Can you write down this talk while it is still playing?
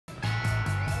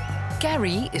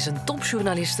Carrie is een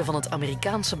topjournaliste van het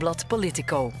Amerikaanse blad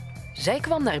Politico. Zij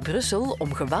kwam naar Brussel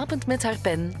om gewapend met haar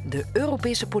pen de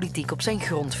Europese politiek op zijn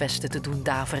grondvesten te doen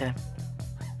daveren.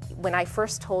 When I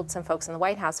first told some folks in the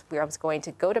White House I was going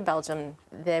to go to Belgium,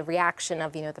 the reaction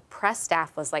of, the press staff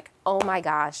was like, oh my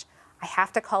gosh, I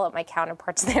have to call up my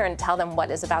counterparts there and tell them what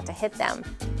is about to hit them.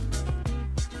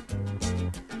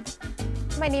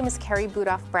 My name is Carrie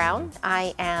Budoff Brown.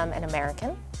 I am an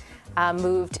American.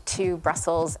 Moved to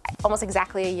Brussels almost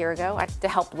exactly a year ago to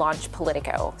help launch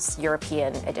Politico's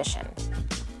European edition.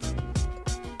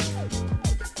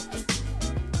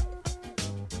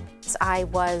 I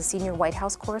was senior White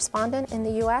House correspondent in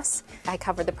the US. I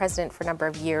covered the president for a number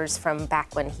of years from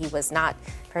back when he was not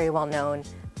very well known.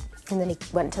 And then he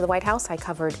went to the White House. I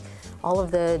covered all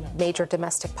of the major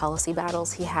domestic policy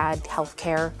battles he had,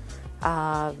 healthcare,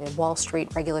 Wall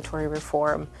Street regulatory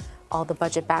reform, all the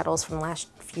budget battles from the last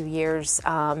few years,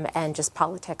 and just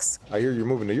politics. I hear you're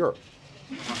moving to Europe.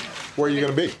 Where are you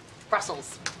going to be?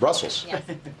 Brussels. Brussels? Yes,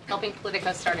 helping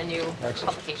Politico start a new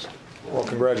publication. Well,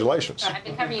 congratulations. I've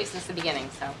been covering you since the beginning,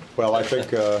 so. Well, I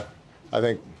think It's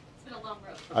been a long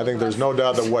road. I think there's no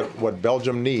doubt that what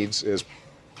Belgium needs is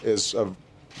a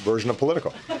version of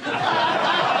Politico.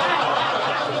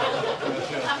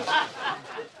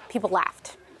 People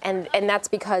laughed. And that's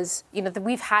because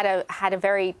we've had a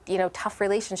very tough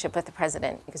relationship with the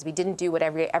president because we didn't do what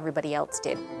everybody else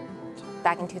did.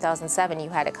 Back in 2007,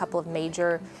 you had a couple of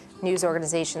major news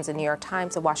organizations, the New York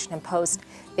Times, the Washington Post.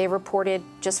 They reported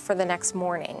just for the next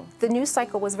morning. The news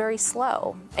cycle was very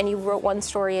slow, and you wrote one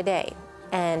story a day,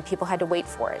 and people had to wait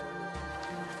for it.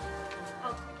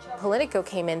 Politico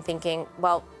came in thinking,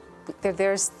 well,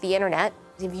 there's the internet.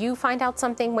 If you find out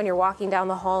something when you're walking down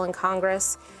the hall in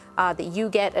Congress, that you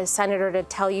get a senator to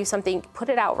tell you something, put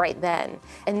it out right then.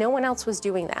 And no one else was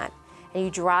doing that. And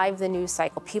you drive the news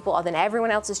cycle. Then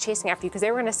everyone else is chasing after you because they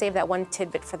were going to save that one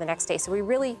tidbit for the next day. So we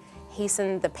really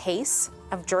hastened the pace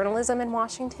of journalism in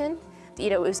Washington.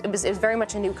 It was very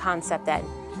much a new concept then.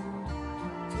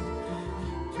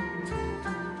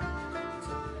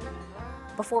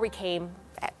 Before we came,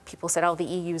 people said, oh, the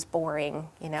EU's boring.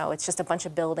 It's just a bunch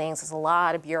of buildings. There's a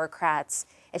lot of bureaucrats.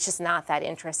 It's just not that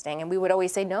interesting. And we would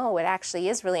always say, no, it actually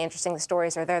is really interesting. The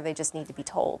stories are there. They just need to be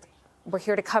told. We're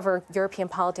here to cover European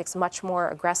politics much more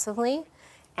aggressively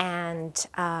and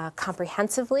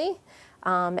comprehensively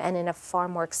and in a far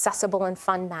more accessible and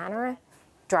fun manner,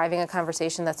 driving a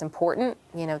conversation that's important.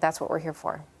 That's what we're here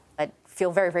for. I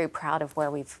feel very, very proud of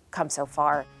where we've come so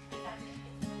far.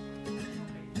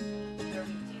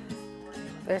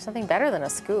 There's something better than a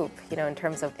scoop, in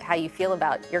terms of how you feel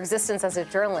about your existence as a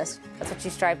journalist. That's what you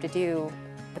strive to do.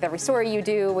 With every story you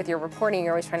do, with your reporting,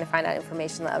 you're always trying to find out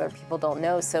information that other people don't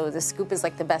know. So the scoop is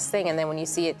like the best thing. And then when you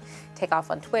see it take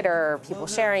off on Twitter, or people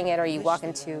sharing it, or you walk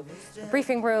into a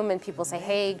briefing room and people say,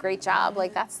 hey, great job,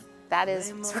 that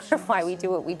is sort of why we do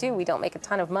what we do. We don't make a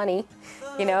ton of money,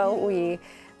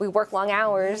 we work long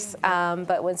hours,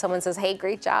 but when someone says, hey,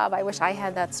 great job, I wish I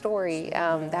had that story,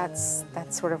 that's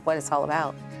sort of what it's all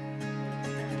about.